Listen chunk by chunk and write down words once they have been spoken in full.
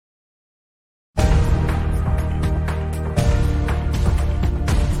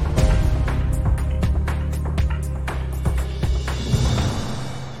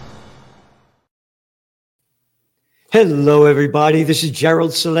Hello, everybody. This is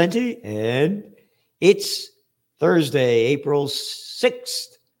Gerald Celente, and it's Thursday, April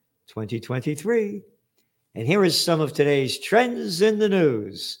 6th, 2023. And here is some of today's trends in the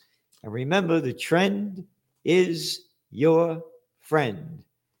news. And remember, the trend is your friend.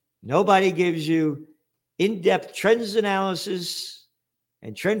 Nobody gives you in-depth trends analysis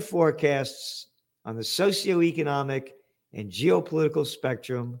and trend forecasts on the socioeconomic and geopolitical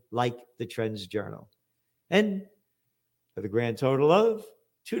spectrum like the Trends Journal. And for the grand total of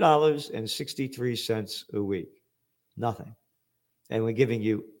 $2.63 a week. Nothing. And we're giving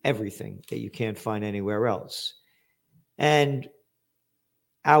you everything that you can't find anywhere else. And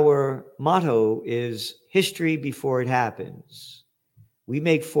our motto is history before it happens. We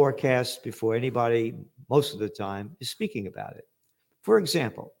make forecasts before anybody, most of the time, is speaking about it. For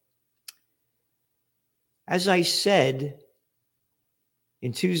example, as I said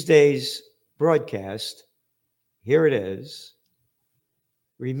in Tuesday's broadcast, here it is.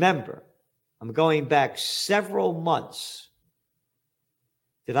 Remember, I'm going back several months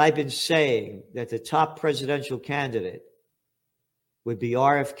that I've been saying that the top presidential candidate would be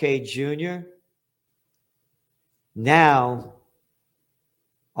RFK Jr. Now,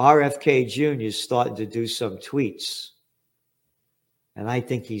 RFK Jr. is starting to do some tweets. And I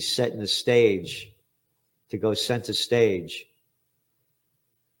think he's setting the stage to go center stage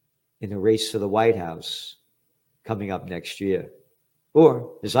in the race for the White House coming up next year.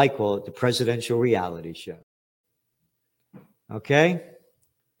 Or, as I call it, the presidential reality show. Okay?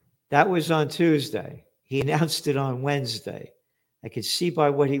 That was on Tuesday. He announced it on Wednesday. I could see by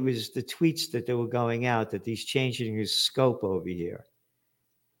what the tweets that they were going out, that he's changing his scope over here.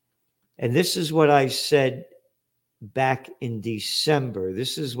 And this is what I said back in December.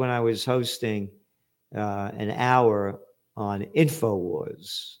 This is when I was hosting an hour on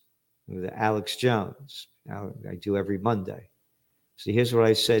InfoWars with Alex Jones. Now, I do every Monday. So here's what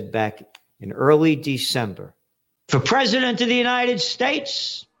I said back in early December. For President of the United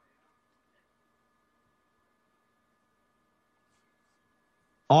States,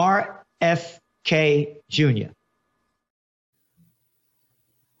 RFK Jr.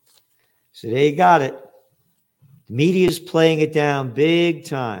 So there you got it. The media's playing it down big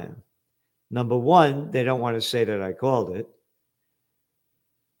time. Number one, they don't want to say that I called it.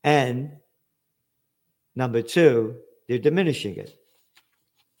 And number two, they're diminishing it.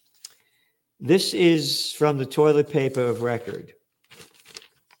 This is from the toilet paper of record.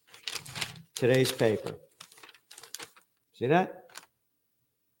 Today's paper. See that?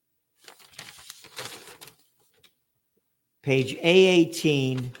 Page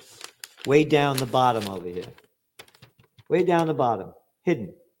A18, way down the bottom over here. Way down the bottom,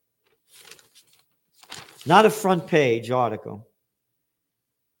 hidden. Not a front page article.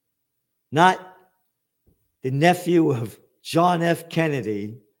 Not the nephew of John F.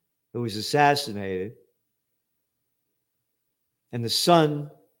 Kennedy, who was assassinated, and the son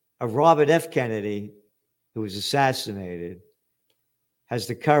of Robert F. Kennedy, who was assassinated, has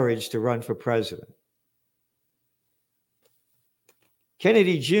the courage to run for president.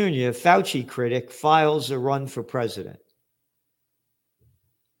 Kennedy Jr., Fauci critic, files a run for president.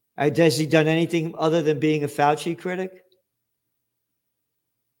 Has he done anything other than being a Fauci critic?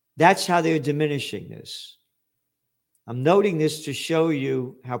 That's how they're diminishing this. I'm noting this to show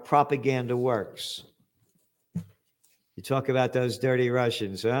you how propaganda works. You talk about those dirty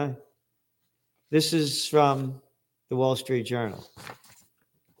Russians, huh? This is from the Wall Street Journal.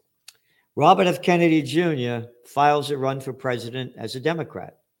 Robert F. Kennedy Jr. files a run for president as a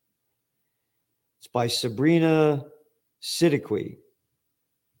Democrat. It's by Sabrina Siddiqui.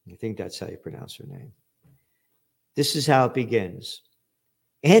 I think that's how you pronounce her name. This is how it begins.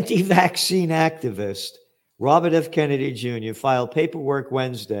 Anti-vaccine activist Robert F. Kennedy Jr. filed paperwork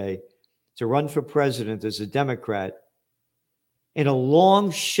Wednesday to run for president as a Democrat in a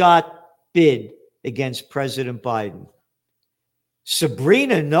long-shot bid against President Biden.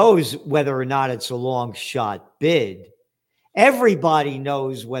 Sabrina knows whether or not it's a long-shot bid. Everybody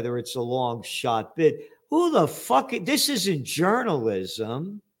knows whether it's a long-shot bid. Who the fuck? This isn't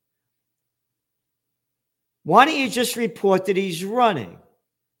journalism. Why don't you just report that he's running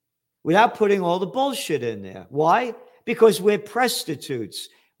without putting all the bullshit in there? Why? Because we're prostitutes.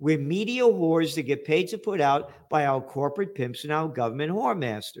 We're media whores that get paid to put out by our corporate pimps and our government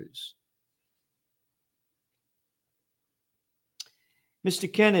whoremasters.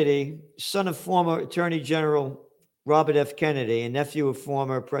 Mr. Kennedy, son of former Attorney General Robert F. Kennedy and nephew of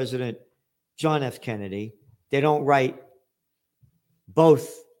former President John F. Kennedy, they don't write,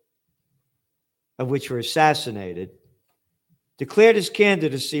 both of which were assassinated, declared his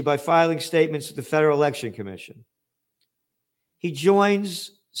candidacy by filing statements with the Federal Election Commission. he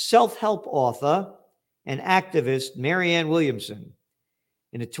joins self-help author and activist Marianne Williamson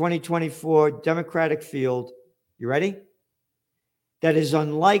in the 2024 Democratic field. You ready? That is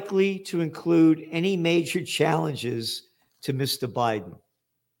unlikely to include any major challenges to Mr. Biden.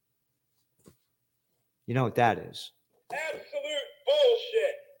 You know what that is? Absolute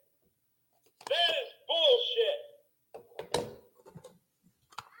bullshit. That is bullshit.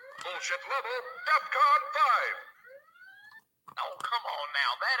 Bullshit level, DEFCON 5. Oh, come on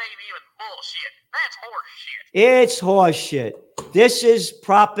now. That ain't even bullshit. That's horse shit. It's horse shit. This is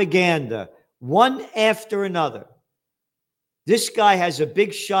propaganda, one after another. This guy has a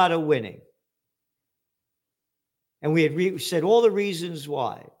big shot of winning. And we had said all the reasons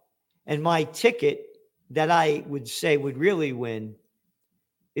why. And my ticket that I would say would really win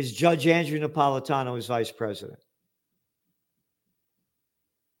is Judge Andrew Napolitano as vice president.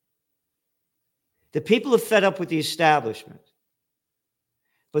 The people are fed up with the establishment.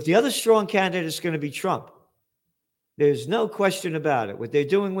 But the other strong candidate is going to be Trump. There's no question about it. What they're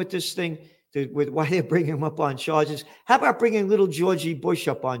doing with this thing, with why they're bringing him up on charges. How about bringing little Georgie Bush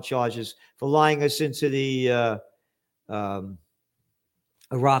up on charges for lying us into the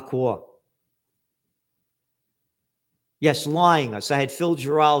Iraq War? Yes, lying us. I had Phil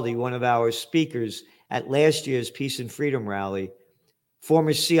Giraldi, one of our speakers at last year's Peace and Freedom rally,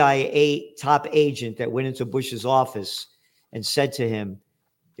 former CIA top agent that went into Bush's office and said to him,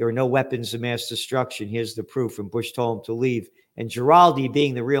 there are no weapons of mass destruction. Here's the proof. And Bush told him to leave. And Giraldi,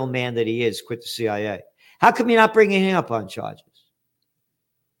 being the real man that he is, quit the CIA. How come you're not bringing him up on charges?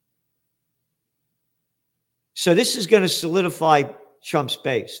 So this is going to solidify Trump's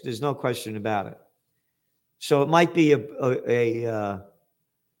base. There's no question about it. So it might be a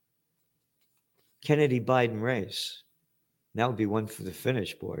Kennedy-Biden race. That would be one for the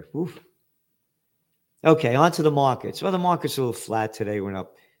finish, boy. Oof. Okay, on to the markets. Well, the market's a little flat today. Went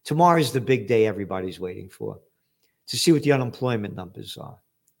up. Tomorrow's the big day everybody's waiting for, to see what the unemployment numbers are.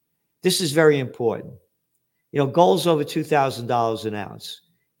 This is very important. You know, gold's over $2,000 an ounce.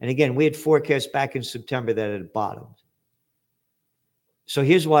 And again, we had forecast back in September that it had bottomed. So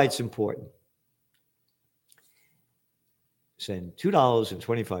here's why it's important. Send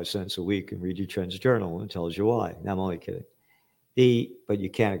 $2.25 a week and read your Trends Journal, and it tells you why. No, I'm only kidding. But you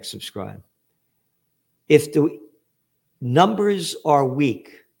can't subscribe. If the numbers are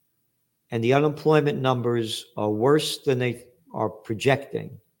weak and the unemployment numbers are worse than they are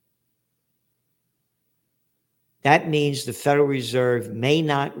projecting, that means the Federal Reserve may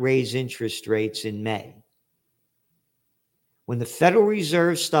not raise interest rates in May. When the Federal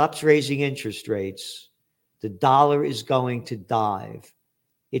Reserve stops raising interest rates, the dollar is going to dive.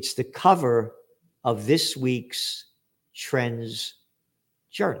 It's the cover of this week's Trends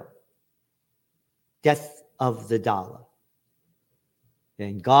Journal. Death of the dollar.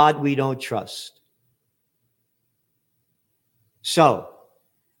 And God we don't trust. So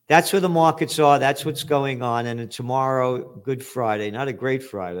that's where the markets are. That's what's going on. And then tomorrow, Good Friday, not a great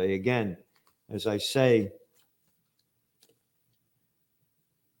Friday. Again, as I say,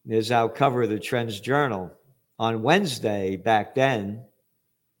 there's our cover of the Trends Journal. On Wednesday, back then,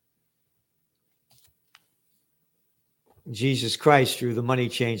 Jesus Christ drew the money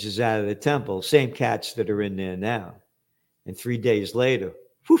changers out of the temple, same cats that are in there now. And 3 days later,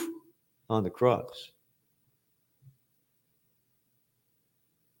 whew, on the cross.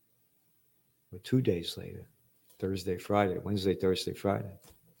 Or 2 days later, Thursday, Friday, Wednesday, Thursday, Friday.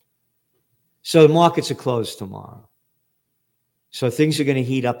 So the markets are closed tomorrow. So things are going to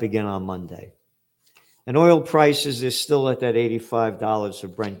heat up again on Monday. And oil prices is still at that $85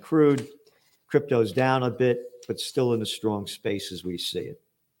 of Brent crude. Crypto's down a bit, but still in a strong space as we see it.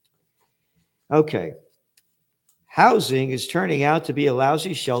 Okay. Housing is turning out to be a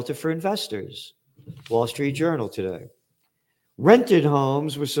lousy shelter for investors. Wall Street Journal today. Rented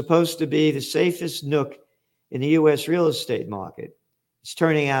homes were supposed to be the safest nook in the U.S. real estate market. It's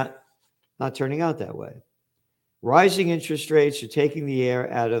not turning out that way. Rising interest rates are taking the air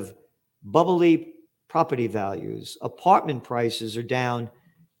out of bubbly property values. Apartment prices are down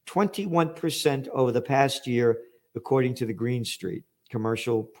 21% over the past year, according to the Green Street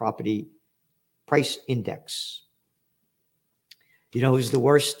Commercial Property Price Index. You know who's the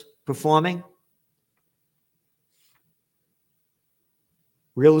worst performing?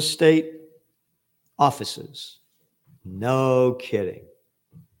 Real estate offices. No kidding.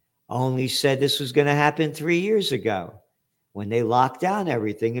 Only said this was going to happen 3 years ago when they locked down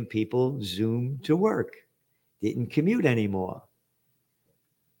everything and people zoomed to work, didn't commute anymore.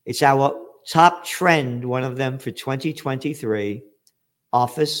 It's our top trend, one of them for 2023,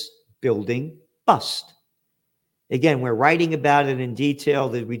 office building bust. Again, we're writing about it in detail.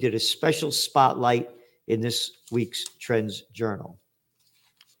 That we did a special spotlight in this week's Trends Journal.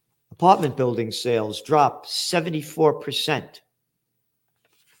 Apartment building sales dropped 74%,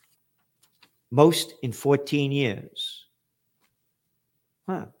 most in 14 years.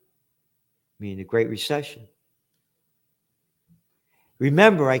 I mean, the Great Recession.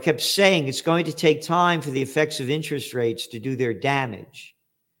 Remember, I kept saying it's going to take time for the effects of interest rates to do their damage.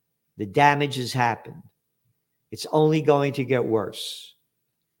 The damage has happened. It's only going to get worse.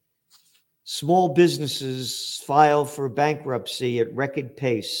 Small businesses file for bankruptcy at record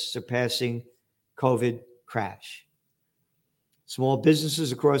pace, surpassing COVID crash. Small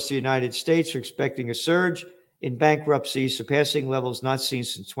businesses across the United States are expecting a surge in bankruptcy, surpassing levels not seen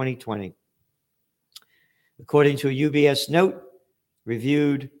since 2020. According to a UBS note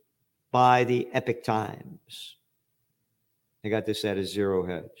reviewed by the Epic Times. I got this at a zero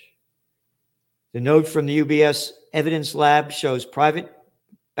hedge. The note from the UBS Evidence Lab shows private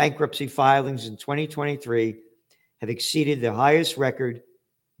bankruptcy filings in 2023 have exceeded the highest record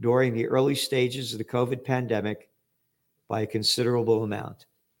during the early stages of the COVID pandemic by a considerable amount.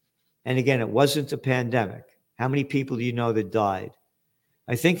 And again, it wasn't a pandemic. How many people do you know that died?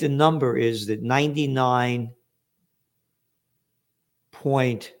 I think the number is that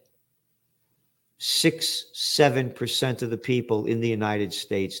 99.67% of the people in the United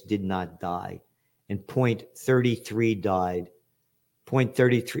States did not die, and 0.33 died.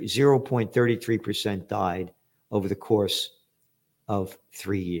 0.33% died over the course of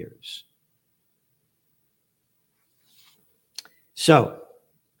 3 years. So,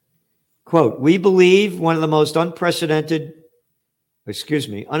 quote, we believe one of the most unappreciated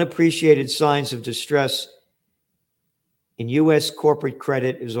signs of distress in U.S. corporate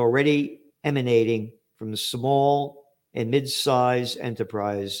credit is already emanating from the small and mid-size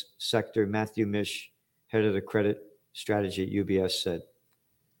enterprise sector, Matthew Mish, head of the credit strategy at UBS, said.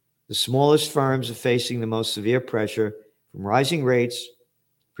 The smallest firms are facing the most severe pressure from rising rates,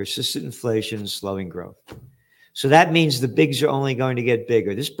 persistent inflation, and slowing growth. So that means the bigs are only going to get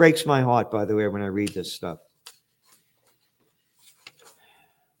bigger. This breaks my heart, by the way, when I read this stuff.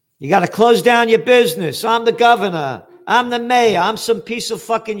 You got to close down your business. I'm the governor. I'm the mayor. I'm some piece of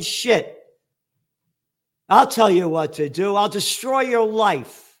fucking shit. I'll tell you what to do. I'll destroy your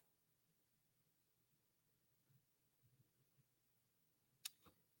life.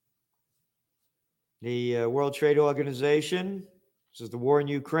 The World Trade Organization, this is the war in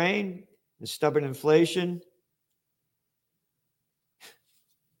Ukraine, the stubborn inflation.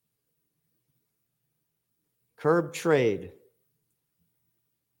 Curb trade.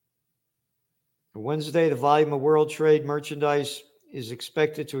 On Wednesday, the volume of world trade merchandise is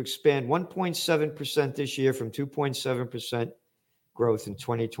expected to expand 1.7% this year from 2.7% growth in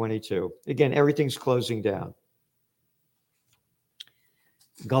 2022. Again, everything's closing down.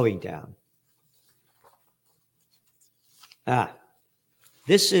 Going down.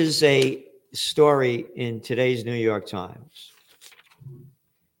 This is a story in today's New York Times.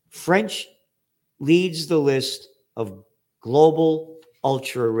 French leads the list of global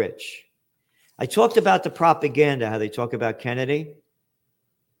ultra-rich. I talked about the propaganda, how they talk about Kennedy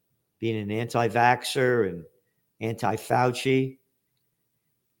being an anti-vaxxer and anti-Fauci.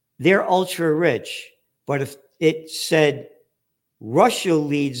 They're ultra-rich, but if it said Russia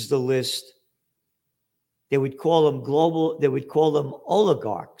leads the list, they would call them global, they would call them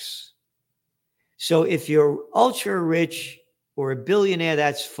oligarchs. So if you're ultra-rich or a billionaire,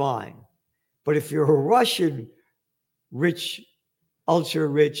 that's fine. But if you're a Russian rich,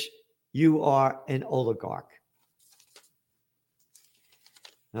 ultra-rich, you are an oligarch.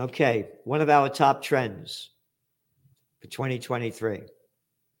 Okay, one of our top trends for 2023.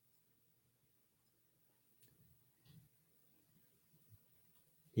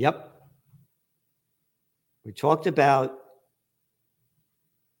 Yep. We talked about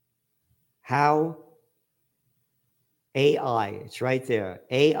how AI, it's right there,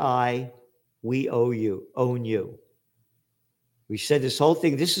 AI, we own you. We said this whole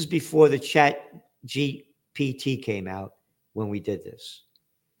thing, this is before the Chat GPT came out when we did this.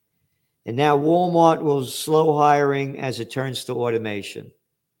 And now Walmart will slow hiring as it turns to automation.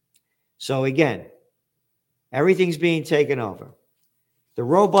 So again, everything's being taken over. The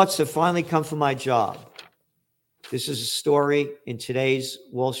robots have finally come for my job. This is a story in today's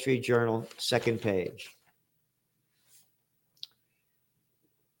Wall Street Journal, second page.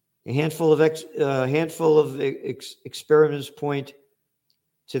 A handful of experiments point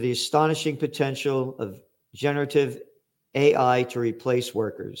to the astonishing potential of generative AI to replace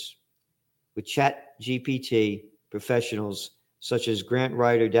workers. With Chat GPT, professionals such as grant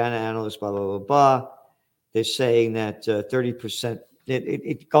writer, data analyst, blah, blah, blah, blah, They're saying that 30%,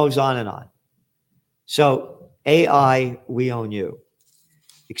 it goes on and on. So AI, we own you.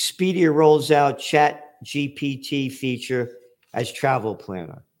 Expedia rolls out Chat GPT feature as travel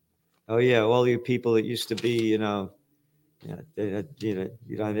planner. Oh yeah, all you people that used to be, they're not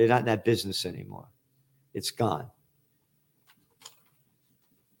in that business anymore. It's gone.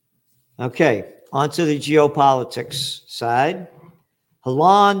 Okay, on to the geopolitics side.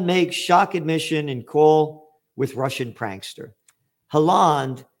 Hollande makes shock admission in call with Russian prankster.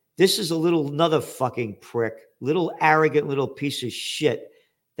 Hollande, this is another fucking prick, little arrogant little piece of shit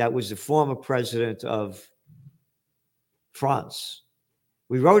that was the former president of France.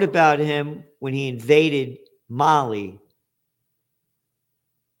 We wrote about him when he invaded Mali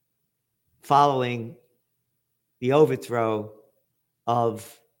following the overthrow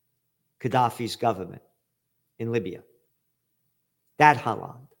of Gaddafi's government in Libya. That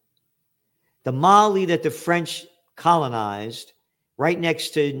Hollande. The Mali that the French colonized right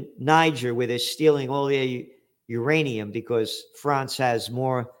next to Niger, where they're stealing all their uranium because France has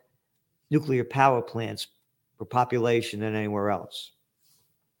more nuclear power plants per population than anywhere else.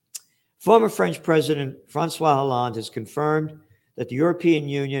 Former French President Francois Hollande has confirmed that the European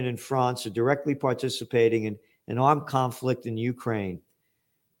Union and France are directly participating in an armed conflict in Ukraine.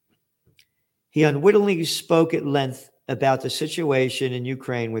 He unwittingly spoke at length about the situation in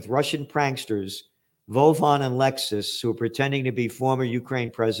Ukraine with Russian pranksters Vovan and Lexus, who are pretending to be former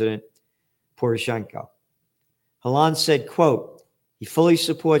Ukraine President Poroshenko. Hollande said, quote, he fully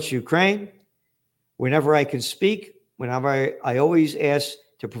supports Ukraine. Whenever I can speak, whenever I always ask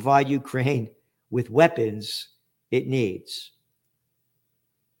to provide Ukraine with weapons it needs.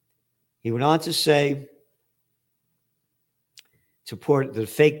 He went on to say to the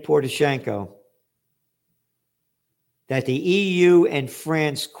fake Poroshenko that the EU and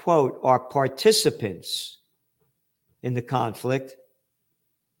France, quote, are participants in the conflict,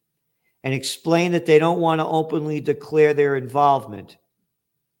 and explain that they don't want to openly declare their involvement,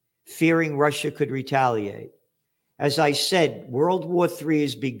 fearing Russia could retaliate. As I said, World War III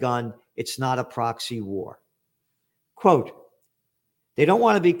has begun. It's not a proxy war. Quote, they don't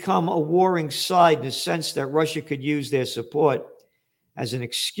want to become a warring side in the sense that Russia could use their support as an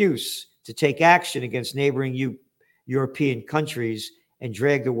excuse to take action against neighboring European countries and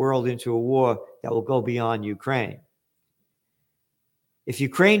drag the world into a war that will go beyond Ukraine. If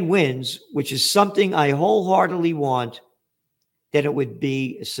Ukraine wins, which is something I wholeheartedly want, then it would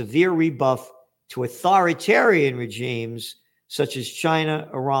be a severe rebuff to authoritarian regimes such as China,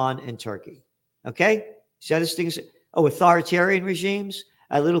 Iran, and Turkey. Okay? See how this thing is? Oh, authoritarian regimes?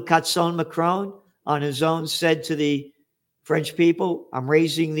 A little Catson Macron on his own said to the French people, I'm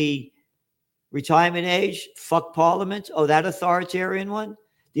raising the retirement age, fuck parliament. Oh, that authoritarian one?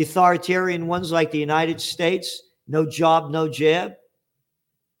 The authoritarian ones like the United States, no job, no jab.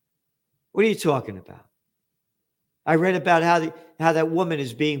 What are you talking about? I read about how that woman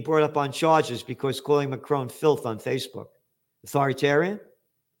is being brought up on charges because calling Macron filth on Facebook. Authoritarian?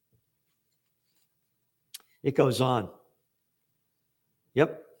 It goes on.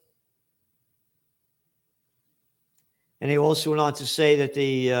 Yep. And they also went on to say that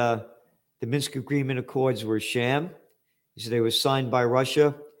the Minsk Agreement Accords were a sham. He said they were signed by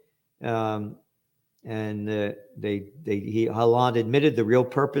Russia, and Hollande admitted the real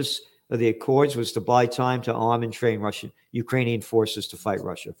purpose of the Accords was to buy time to arm and train Ukrainian forces to fight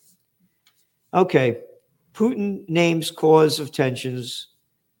Russia. Okay, Putin names cause of tensions.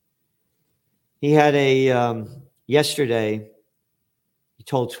 He had yesterday, he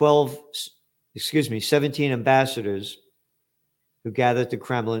told 17 ambassadors who gathered at the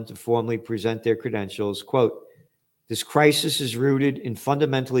Kremlin to formally present their credentials, quote, this crisis is rooted in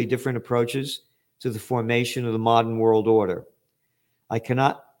fundamentally different approaches to the formation of the modern world order. I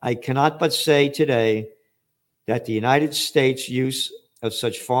cannot but say today that the United States' use of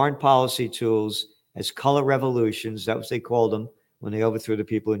such foreign policy tools as color revolutions, that was what they called them when they overthrew the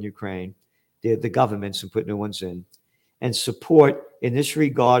people in Ukraine, the governments and put new ones in, and support in this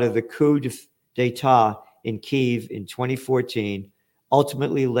regard of the coup d'etat in Kyiv in 2014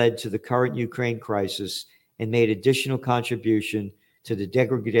 ultimately led to the current Ukraine crisis and made additional contribution to the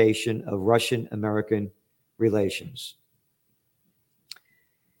degradation of Russian-American relations.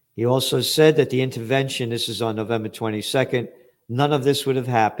 He also said that the intervention, this is on November 22nd, none of this would have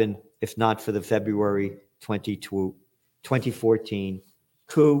happened if not for the February 2014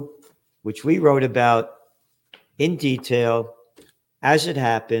 coup, which we wrote about in detail as it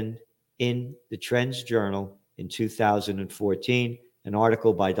happened in the Trends Journal in 2014, an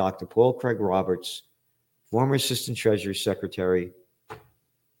article by Dr. Paul Craig Roberts, former Assistant Treasury Secretary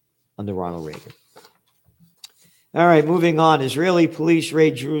under Ronald Reagan. All right, moving on. Israeli police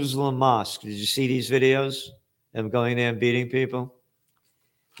raid Jerusalem mosque. Did you see these videos? Them going there and beating people?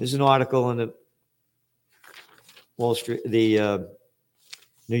 There's an article in the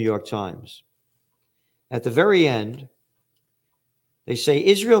New York Times. At the very end, they say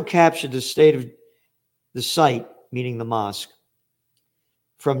Israel captured the site, meaning the mosque,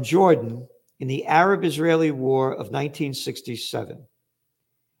 from Jordan in the Arab-Israeli War of 1967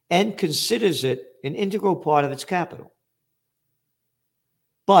 and considers it an integral part of its capital.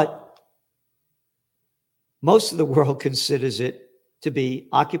 But most of the world considers it to be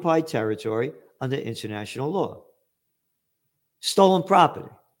occupied territory under international law. Stolen property.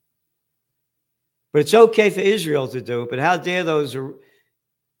 But it's okay for Israel to do it, but how dare those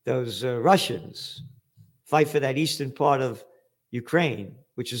Russians fight for that eastern part of Ukraine,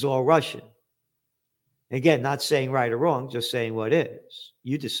 which is all Russian. Again, not saying right or wrong, just saying what is.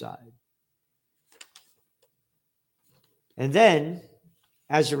 You decide. And then,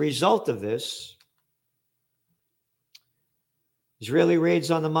 as a result of this, Israeli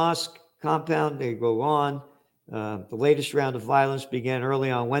raids on the mosque compound, they go on. The latest round of violence began early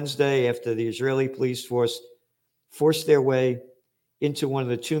on Wednesday after the Israeli police force forced their way into one of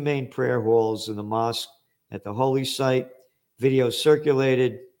the two main prayer halls in the mosque at the holy site. Videos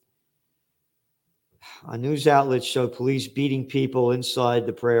circulated on news outlets showed police beating people inside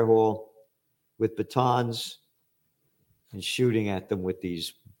the prayer hall with batons and shooting at them with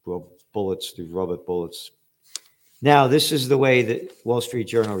these bullets, these rubber bullets. Now, this is the way that Wall Street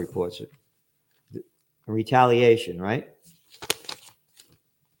Journal reports it. A retaliation, right?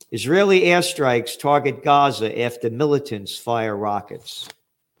 Israeli airstrikes target Gaza after militants fire rockets.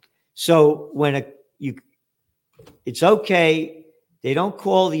 So when it's okay, they don't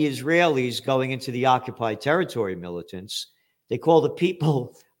call the Israelis going into the occupied territory militants. They call the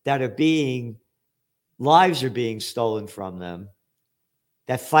people that lives are being stolen from them,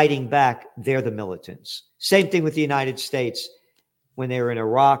 that fighting back, they're the militants. Same thing with the United States. When they were in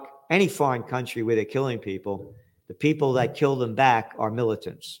Iraq, any foreign country where they're killing people, the people that kill them back are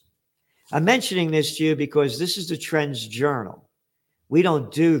militants. I'm mentioning this to you because this is the Trends Journal. We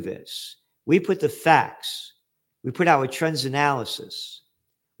don't do this. We put the facts. We put our trends analysis.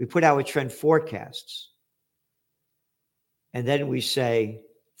 We put our trend forecasts. And then we say,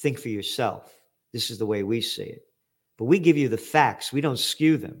 think for yourself. This is the way we see it. But we give you the facts. We don't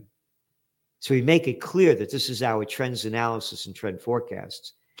skew them. So we make it clear that this is our trends analysis and trend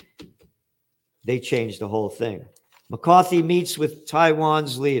forecasts. They changed the whole thing. McCarthy meets with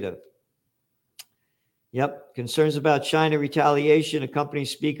Taiwan's leader. Yep, concerns about China retaliation accompany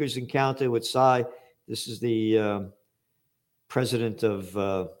speaker's encounter with Tsai. This is the president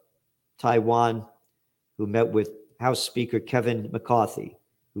of Taiwan who met with House Speaker Kevin McCarthy,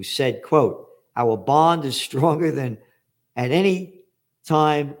 who said, quote, "Our bond is stronger than at any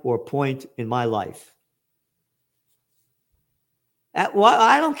time or point in my life."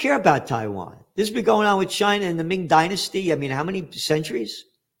 I don't care about Taiwan. This has been going on with China in the Ming Dynasty. I mean, how many centuries?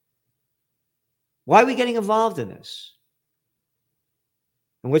 Why are we getting involved in this?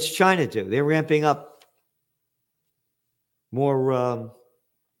 And what's China do? They're ramping up more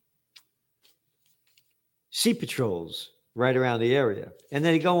sea patrols right around the area. And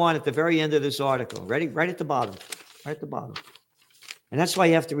then they go on at the very end of this article, right at the bottom, right at the bottom. And that's why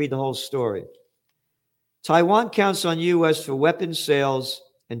you have to read the whole story. Taiwan counts on U.S. for weapons sales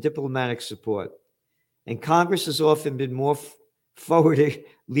and diplomatic support. And Congress has often been more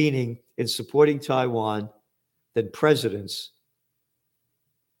forward-leaning in supporting Taiwan than presidents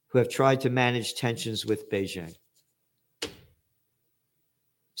who have tried to manage tensions with Beijing.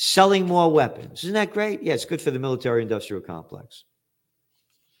 Selling more weapons. Isn't that great? Yeah, it's good for the military-industrial complex.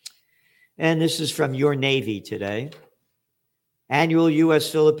 And this is from Your Navy today. Annual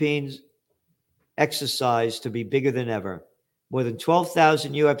U.S.-Philippines exercise to be bigger than ever. More than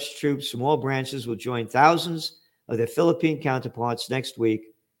 12,000 U.S. troops from all branches will join thousands of their Philippine counterparts next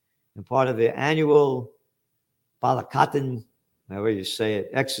week and part of their annual Balakatan, however you say it,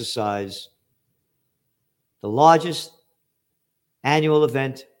 exercise, the largest annual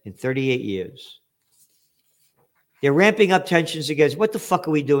event in 38 years. They're ramping up tensions against, what the fuck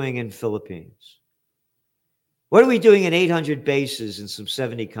are we doing in Philippines? What are we doing in 800 bases in some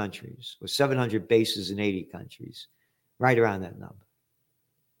 70 countries or 700 bases in 80 countries? Right around that number.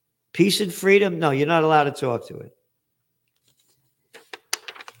 Peace and freedom? No, you're not allowed to talk to it.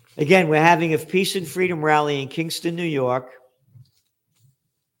 Again, we're having a peace and freedom rally in Kingston, New York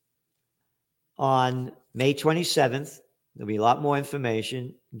on May 27th. There'll be a lot more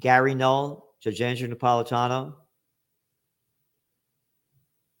information. Gary Null, Judge Andrew Napolitano.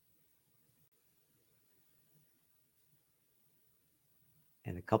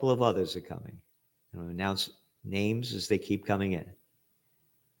 a couple of others are coming. I'll announce names as they keep coming in.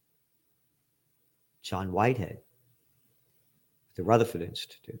 John Whitehead, the Rutherford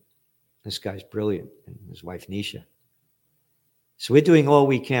Institute. This guy's brilliant, and his wife, Nisha. So we're doing all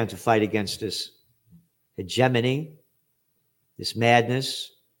we can to fight against this hegemony, this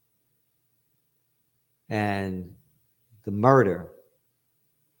madness, and the murder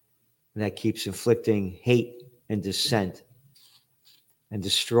that keeps inflicting hate and dissent and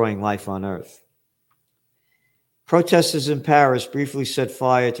destroying life on earth. Protesters in Paris briefly set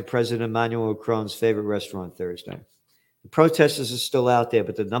fire to President Emmanuel Macron's favorite restaurant Thursday. The protesters are still out there,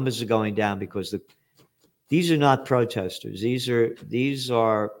 but the numbers are going down because these are not protesters. These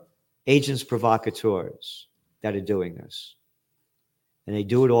are agents provocateurs that are doing this. And they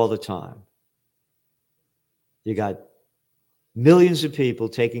do it all the time. You got millions of people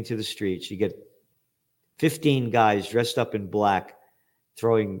taking to the streets. You get 15 guys dressed up in black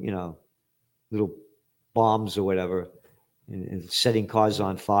throwing, little bombs or whatever and setting cars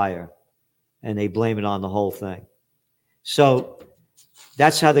on fire. And they blame it on the whole thing. So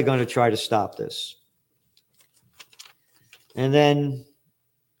that's how they're going to try to stop this. And then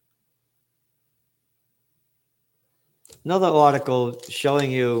another article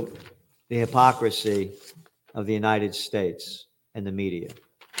showing you the hypocrisy of the United States and the media.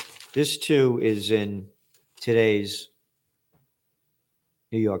 This too is in today's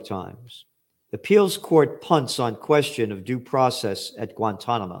New York Times. Appeals court punts on question of due process at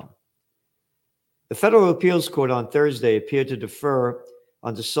Guantanamo. The federal appeals court on Thursday appeared to defer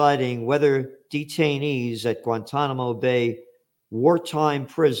on deciding whether detainees at Guantanamo Bay Wartime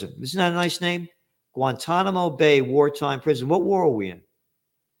Prison, isn't that a nice name? Guantanamo Bay Wartime Prison. What war are we in?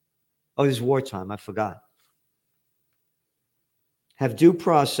 Oh, it's wartime. I forgot. Have due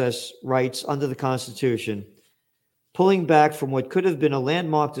process rights under the Constitution, pulling back from what could have been a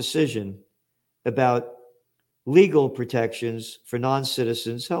landmark decision about legal protections for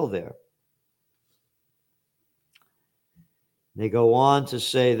non-citizens held there. They go on to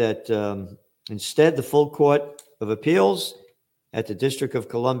say that instead, the full Court of Appeals at the District of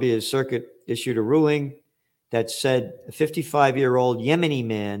Columbia Circuit issued a ruling that said a 55-year-old Yemeni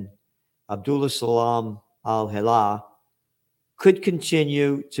man, Abdullah Salam al-Hilal, could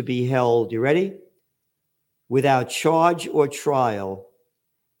continue to be held, you ready? Without charge or trial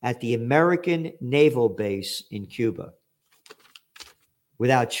at the American naval base in Cuba.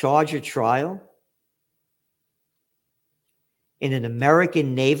 Without charge or trial? In an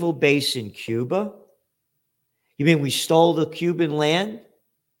American naval base in Cuba? You mean we stole the Cuban land?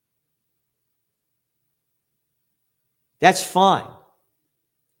 That's fine.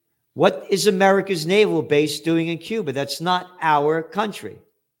 What is America's naval base doing in Cuba? That's not our country.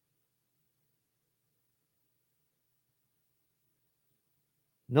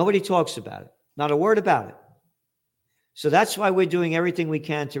 Nobody talks about it. Not a word about it. So that's why we're doing everything we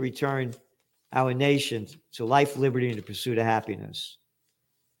can to return our nation to life, liberty, and the pursuit of happiness.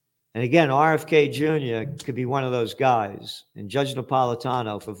 And again, RFK Jr. could be one of those guys, and Judge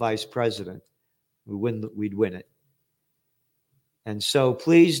Napolitano for vice president. We'd win it. And so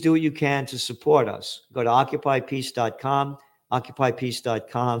please do what you can to support us. Go to occupypeace.com,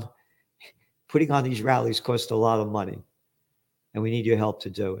 occupypeace.com. Putting on these rallies costs a lot of money, and we need your help to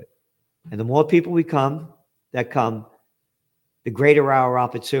do it. And the more people that come, the greater our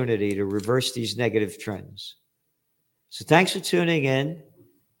opportunity to reverse these negative trends. So thanks for tuning in,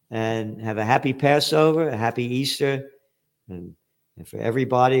 and have a happy Passover, a happy Easter, and for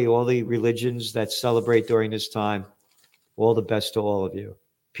everybody, all the religions that celebrate during this time, all the best to all of you.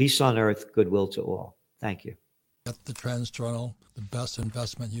 Peace on earth, goodwill to all. Thank you. Get the Trends Journal, the best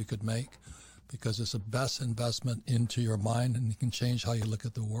investment you could make, because it's the best investment into your mind, and it can change how you look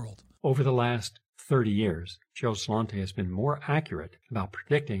at the world. Over the last 30 years, Joe Celente has been more accurate about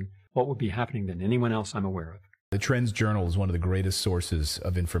predicting what would be happening than anyone else I'm aware of. The Trends Journal is one of the greatest sources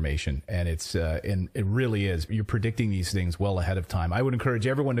of information, and and it really is. You're predicting these things well ahead of time. I would encourage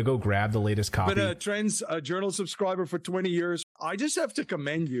everyone to go grab the latest copy. Been a Trends Journal subscriber for 20 years. I just have to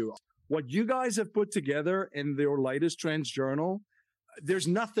commend you. What you guys have put together in your latest Trends Journal, there's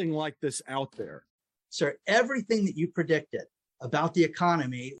nothing like this out there. Sir, everything that you predicted about the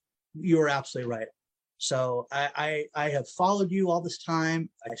economy, you were absolutely right. So I have followed you all this time.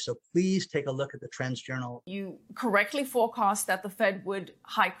 So please take a look at the Trends Journal. You correctly forecast that the Fed would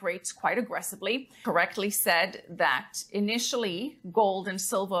hike rates quite aggressively, correctly said that initially gold and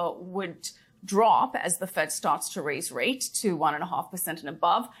silver would drop as the Fed starts to raise rate to 1.5% and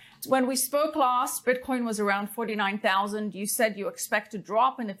above. When we spoke last, Bitcoin was around 49,000. You said you expect to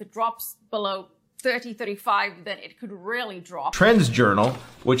drop, and if it drops below 30, 35, then it could really drop. Trends Journal,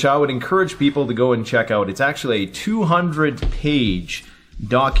 which I would encourage people to go and check out. It's actually a 200-page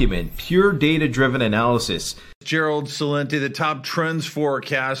document, pure data-driven analysis. Gerald Celente, the top trends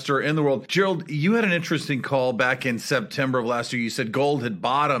forecaster in the world. Gerald, you had an interesting call back in September of last year. You said gold had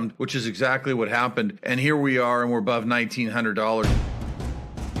bottomed, which is exactly what happened. And here we are, and we're above $1,900.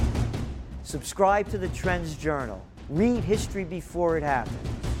 Subscribe to the Trends Journal. Read history before it happened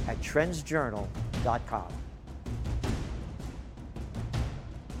at trendsjournal.com.